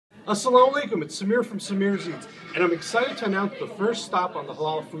Assalamu alaikum, it's Samir from Samir's Eats, and I'm excited to announce the first stop on the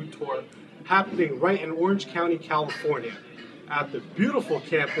Halal Food Tour happening right in Orange County, California, at the beautiful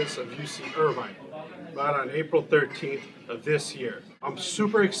campus of UC Irvine, right on April 13th of this year. I'm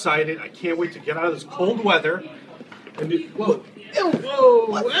super excited. I can't wait to get out of this cold weather. And whoa.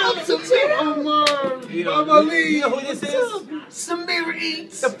 What's up, Omar? Malik. You know who this is? Samir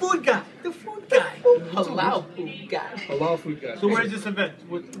Eats. The food guy. Halal food guy. Halal food guy. So where's this event?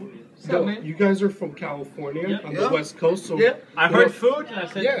 You guys are from California on the West Coast, so I heard food and I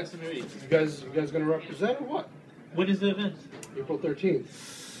said Samir Eats. You guys gonna represent or what? What is the event? April 13th.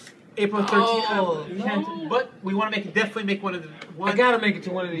 April 13th. But we want to definitely make one of the. I gotta make it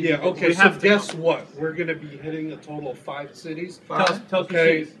to one of these. Yeah. Okay. So guess what? We're gonna be hitting a total of 5 cities. Tell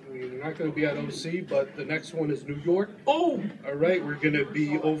Okay. We're not gonna be at OC, but the next one is New York. Oh. All right. We're gonna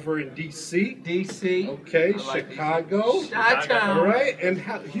be over in DC. DC. Okay. Chicago. Chi-town. All right. And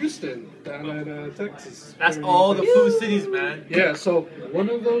Houston down in Texas. That's all the food cities, man. Yeah. So one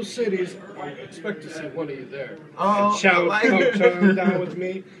of those cities, I expect to see one of you there. Oh, Chow down with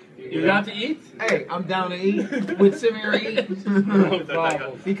me. You got to eat? Hey, I'm down to eat with Samir Eats. No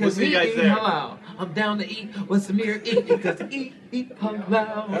problem. Because We'll see we you guys eat there. halal. I'm down to eat with Samir Eats because eat halal.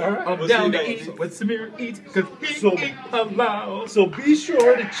 right. I'm We'll down see to you guys. eat with Samir Eats because So- eat halal. So be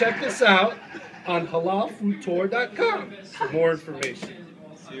sure to check us out on halalfoodtour.com for more information.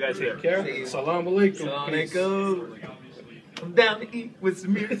 See you guys here. Take care. Assalamu alaikum. Peace. I'm down to eat with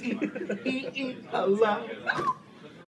Samir Eats. Eat halal.